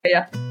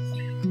hear?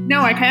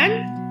 No, I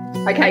can.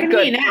 Okay, good.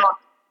 Hear you now.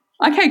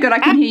 Okay, good. I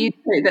can hear you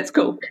too. That's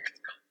cool.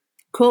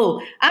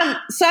 Cool.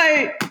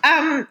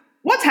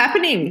 What's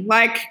happening?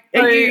 Like,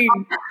 are you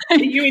in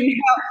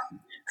hell?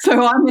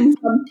 So I'm in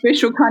some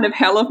special kind of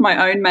hell of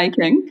my own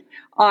making.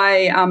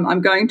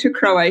 I'm going to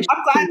Croatia.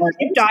 I'm glad that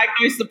you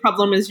diagnosed the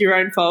problem as your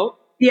own fault.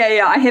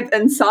 Yeah. I have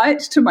insight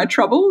to my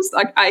troubles.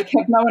 I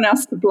have no one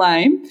else to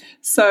blame.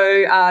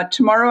 So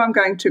tomorrow I'm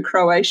going to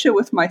Croatia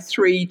with my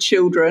 3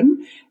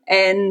 children,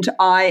 and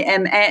I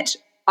am at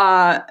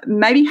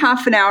maybe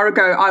half an hour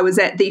ago, I was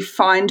at the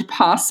find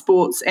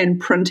passports and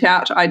print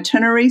out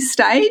itinerary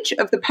stage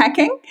of the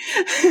packing.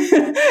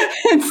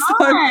 And so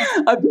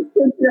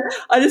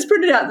I just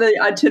printed out the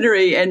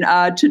itinerary, and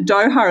to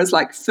Doha is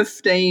like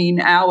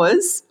 15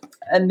 hours.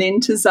 And then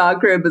to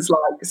Zagreb is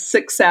like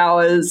 6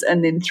 hours,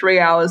 and then 3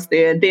 hours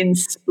there, then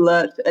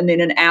Split, and then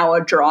an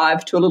hour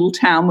drive to a little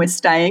town we're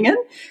staying in.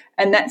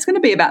 And that's going to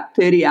be about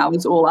 30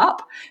 hours all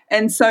up.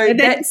 And so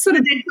that's sort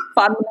of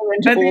fun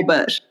into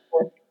orbit.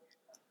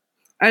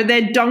 Are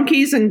there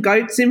donkeys and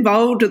goats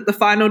involved at the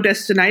final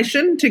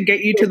destination to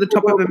get you to the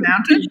top of a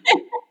mountain?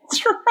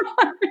 That's right.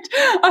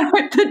 I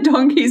hope the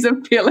donkeys are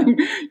feeling,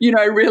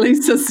 really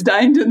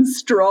sustained and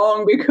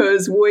strong,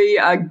 because we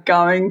are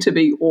going to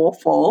be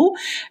awful.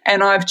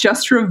 And I've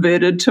just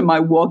reverted to my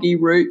woggy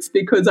roots,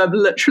 because I've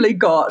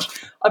got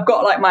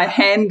like my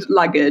hand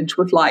luggage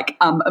with like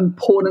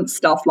important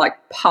stuff like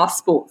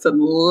passports and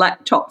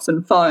laptops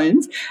and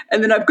phones.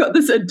 And then I've got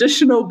this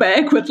additional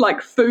bag with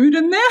like food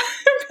in there.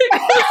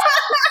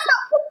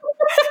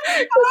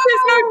 Because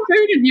there's no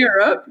food in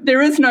Europe.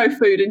 There is no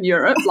food in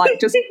Europe,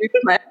 like just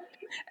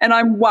and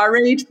I'm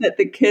worried that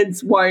the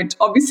kids won't,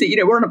 obviously,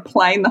 we're on a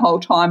plane the whole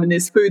time and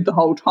there's food the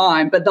whole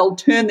time, but they'll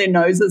turn their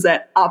noses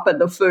up at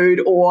the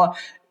food, or,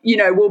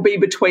 we'll be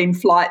between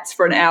flights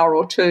for an hour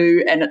or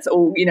two, and it's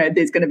all,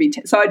 there's going to be,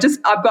 so I've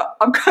got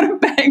a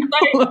bag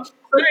full of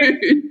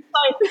food.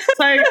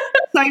 So our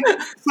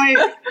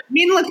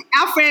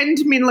friend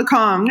Min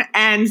Lakong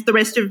and the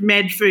rest of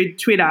MedFood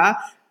Twitter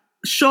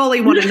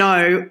surely want to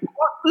know,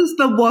 what was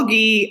the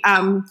woggy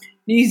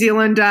New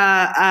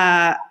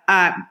Zealander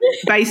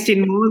based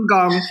in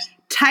Wollongong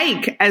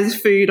take as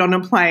food on a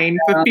plane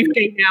for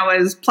 15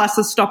 hours, plus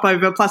a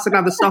stopover, plus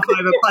another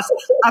stopover, plus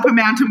up a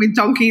mountain with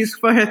donkeys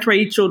for her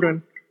 3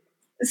 children?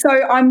 So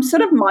I'm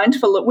sort of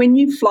mindful that when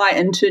you fly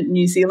into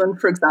New Zealand,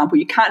 for example,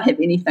 you can't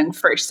have anything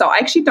fresh. So I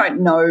actually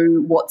don't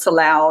know what's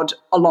allowed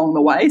along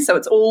the way. So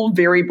it's all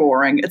very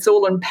boring. It's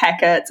all in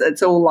packets.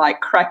 It's all like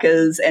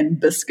crackers and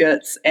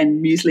biscuits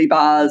and muesli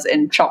bars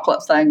and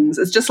chocolate things.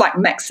 It's just like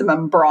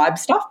maximum bribe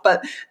stuff.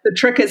 But the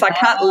trick is I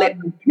can't let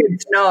the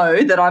kids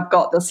know that I've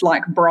got this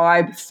like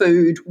bribe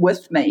food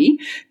with me,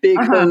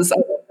 because I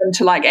want them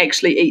to like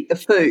actually eat the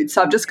food.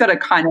 So I've just got to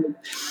kind of,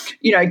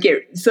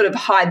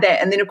 hide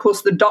that. And then, of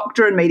course, the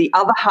doctor and me, the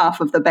other half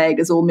of the bag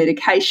is all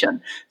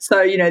medication. So,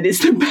 there's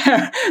the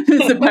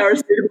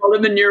paracetamol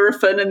and the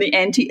Nurofen and the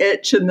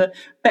anti-itch and the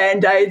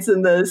Band-Aids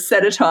and the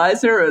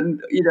sanitizer and,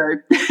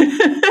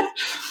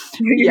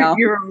 Yeah.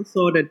 You're all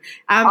sorted.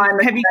 I'm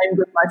ashamed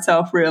with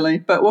myself, really.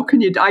 But what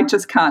can you do? I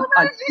just can't.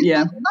 I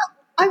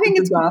think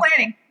it's good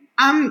planning.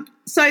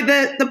 So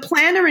the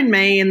planner in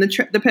me and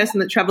the person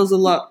that travels a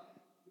lot,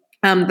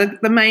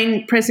 the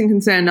main pressing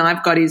concern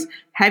I've got is,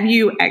 have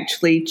you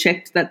actually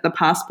checked that the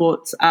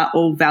passports are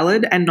all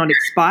valid and not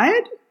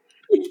expired?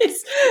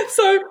 Yes.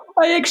 So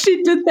I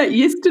actually did that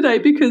yesterday,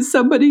 because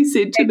somebody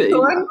said to me,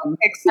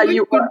 Excellent.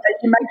 You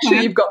make sure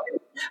you've got.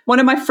 One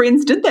of my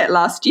friends did that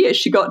last year.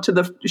 She got to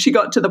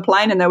the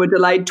plane and they were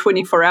delayed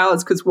 24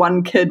 hours because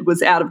one kid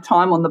was out of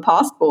time on the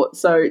passport.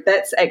 So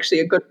that's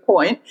actually a good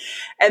point.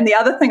 And the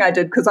other thing I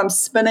did, because I'm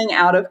spinning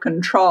out of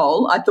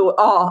control, I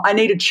thought, I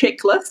need a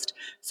checklist.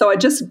 So I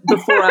just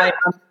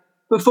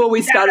before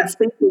we started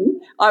speaking,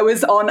 I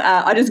was on.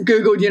 I just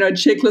Googled,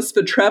 checklist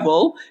for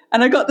travel,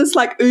 and I got this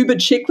like Uber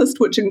checklist,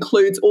 which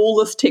includes all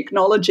this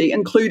technology,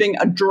 including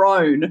a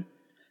drone.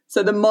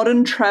 So the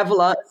modern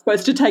traveller is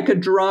supposed to take a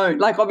drone.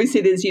 Like,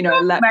 obviously, there's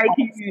laptops.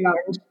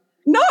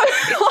 No,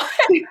 how would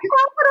I make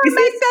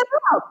that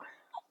up?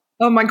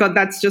 Oh my God,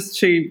 that's just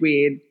too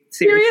weird.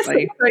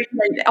 Seriously.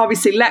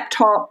 Obviously,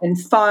 laptop and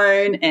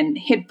phone and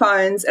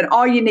headphones, and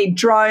you need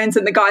drones.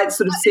 And the guy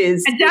sort of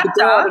says,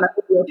 adapter.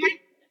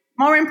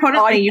 More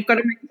importantly, you've got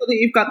to make sure that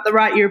you've got the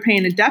right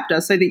European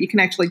adapter so that you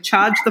can actually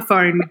charge the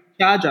phone with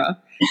the charger.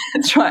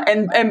 That's right.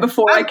 And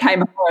before I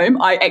came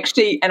home, I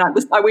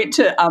went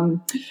to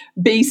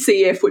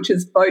BCF, which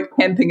is boat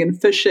camping and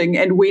fishing,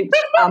 and went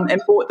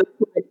and bought the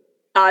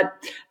hand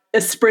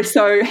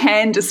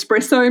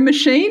espresso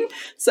machine.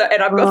 So,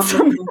 and I've got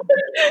some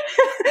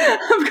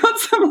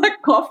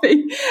like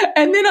coffee,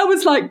 and then I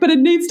was like, but it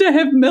needs to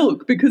have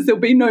milk, because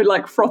there'll be no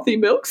like frothy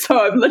milk. So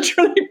I've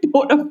literally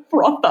bought a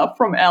frother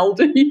from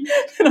Aldi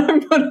that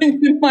I'm putting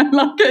in my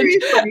luggage.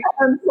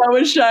 I'm so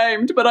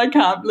ashamed, but I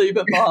can't leave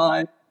it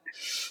behind.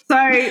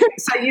 So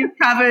you've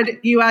covered,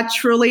 you are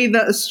truly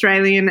the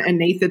Australian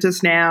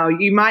anaesthetist now.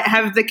 You might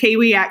have the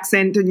Kiwi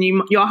accent and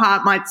your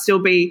heart might still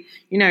be,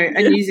 a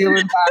New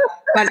Zealander.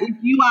 But if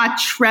you are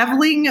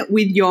traveling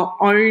with your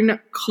own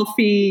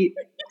coffee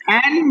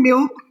and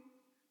milk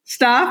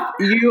stuff,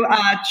 you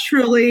are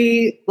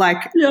truly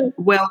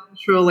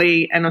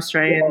truly an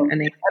Australian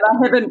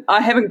anaesthetist. And I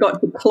haven't got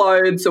to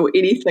clothes or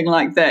anything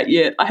like that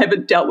yet. I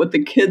haven't dealt with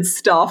the kids'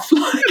 stuff.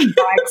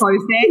 Buy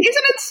clothes there.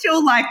 Isn't it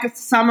still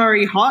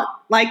summery hot?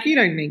 You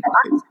don't need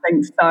clothes. I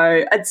think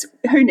so. It's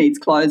who needs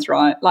clothes,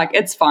 right?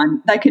 It's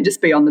fine. They can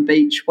just be on the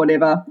beach,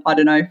 whatever. I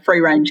don't know,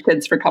 free range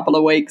kids for a couple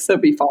of weeks.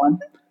 It'll be fine.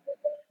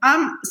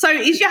 So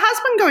is your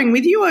husband going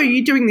with you, or are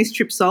you doing this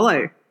trip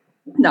solo?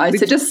 No,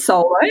 so just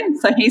solo.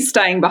 So he's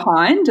staying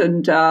behind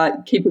and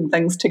keeping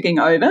things ticking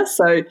over.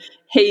 So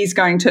he's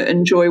going to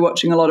enjoy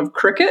watching a lot of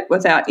cricket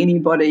without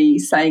anybody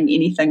saying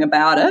anything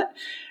about it.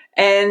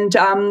 And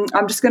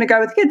I'm just going to go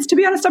with kids. To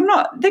be honest, I'm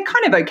not. They're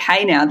kind of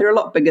okay now. They're a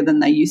lot bigger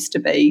than they used to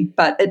be.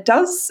 But it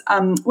does,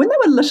 when they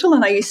were little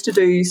and I used to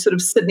do sort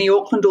of Sydney,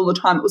 Auckland all the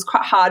time, it was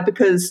quite hard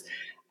because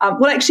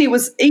actually, it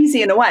was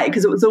easy in a way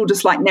because it was all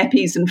just like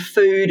nappies and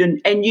food,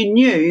 and you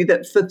knew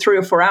that for 3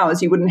 or 4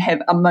 hours you wouldn't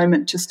have a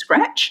moment to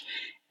scratch.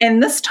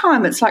 And this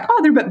time it's like,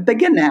 they're a bit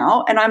bigger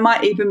now, and I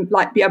might even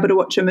be able to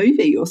watch a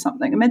movie or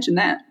something. Imagine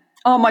that.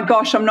 Oh my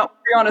gosh, I'm not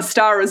on A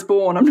Star Is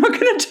Born. I'm not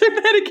going to do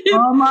that again.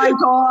 Oh my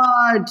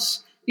God.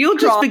 You'll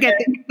just forget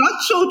that you've got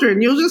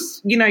children. You'll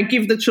just,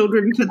 give the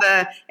children to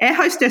the air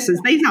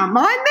hostesses. These aren't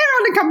mine.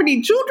 They're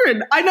unaccompanied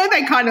children. I know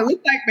they kind of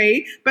look like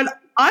me, but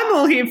I'm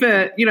all here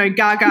for,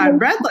 Gaga and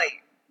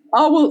Bradley.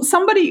 Oh, well,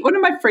 one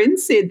of my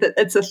friends said that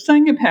it's a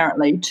thing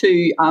apparently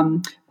to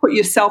put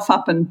yourself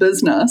up in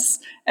business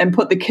and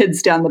put the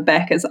kids down the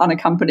back as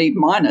unaccompanied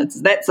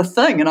minors. That's a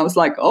thing. And I was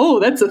like, oh,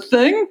 that's a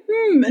thing?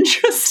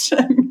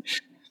 Interesting.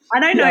 I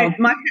don't know.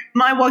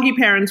 My Waggy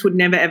parents would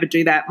never, ever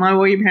do that. My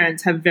Waggy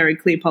parents have very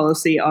clear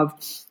policy of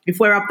if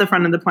we're up the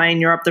front of the plane,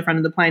 you're up the front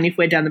of the plane. If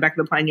we're down the back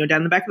of the plane, you're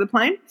down the back of the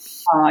plane.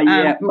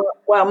 Yeah.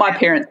 My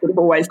parents would have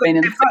always been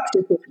in the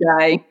 65th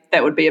day.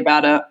 That would be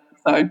about it.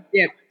 So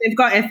yeah, they've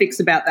got ethics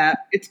about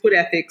that. It's good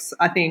ethics,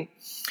 I think.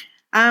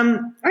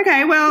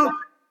 Okay, well,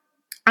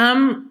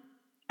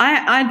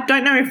 I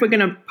don't know if we're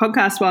going to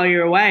podcast while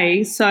you're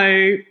away.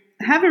 So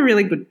have a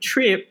really good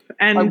trip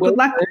and good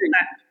luck with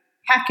that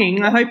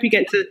packing. I hope you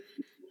get to,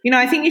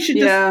 I think you should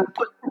just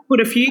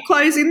put a few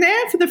clothes in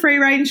there for the free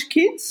range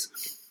kids,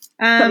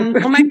 or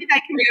maybe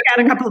they can pick out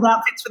a couple of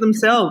outfits for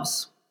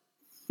themselves.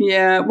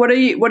 Yeah. What are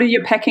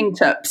your packing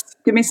tips?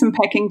 Give me some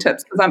packing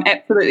tips because I'm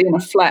absolutely in a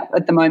flap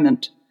at the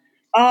moment.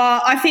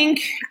 I think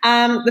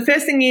the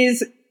first thing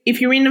is if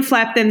you're in a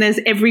flap, then there's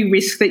every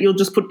risk that you'll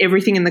just put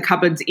everything in the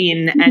cupboards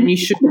in, and you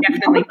should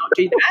definitely not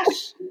do that.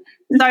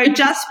 So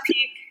just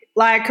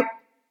pick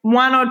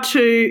one or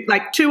two,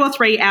 2 or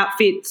 3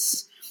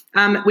 outfits,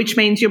 which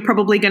means you're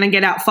probably going to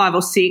get out 5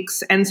 or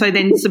 6, and so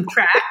then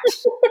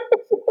subtract.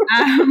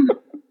 And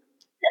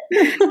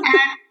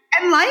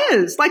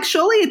layers.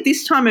 Surely at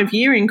this time of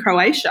year in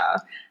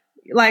Croatia,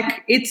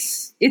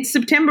 it's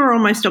September,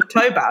 almost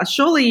October.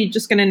 Surely you're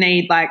just going to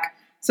need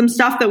some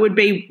stuff that would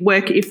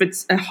work if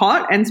it's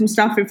hot and some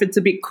stuff if it's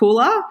a bit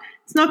cooler.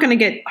 It's not going to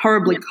get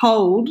horribly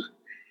cold.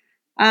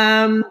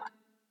 She'll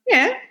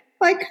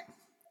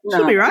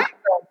be right.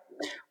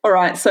 All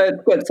right, so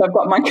good. So I've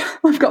got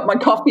my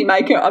coffee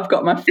maker, I've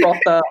got my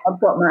frother, I've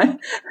got my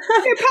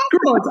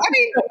passports. I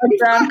mean, you've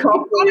got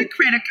a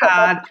credit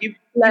card, you've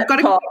got a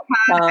credit card,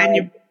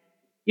 and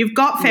you've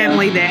got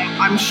family there.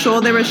 I'm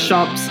sure there are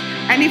shops.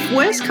 And if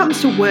worse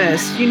comes to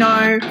worse,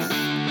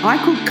 I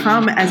could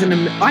come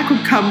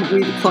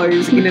with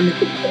clothes in an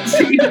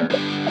emergency.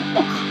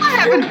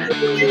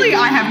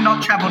 I have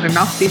not travelled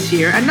enough this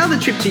year. Another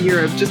trip to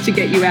Europe just to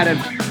get you out of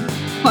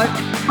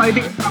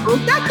clothing trouble.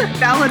 That's a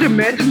valid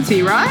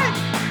emergency, right?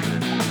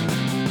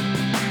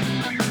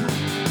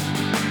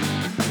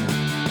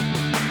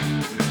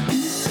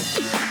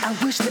 I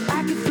wish that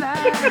I could fly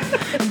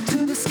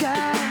into the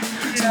sky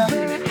so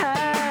very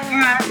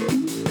high,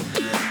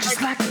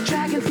 just like a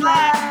dragonfly.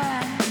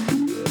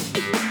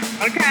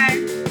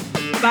 Okay.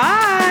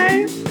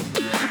 Bye.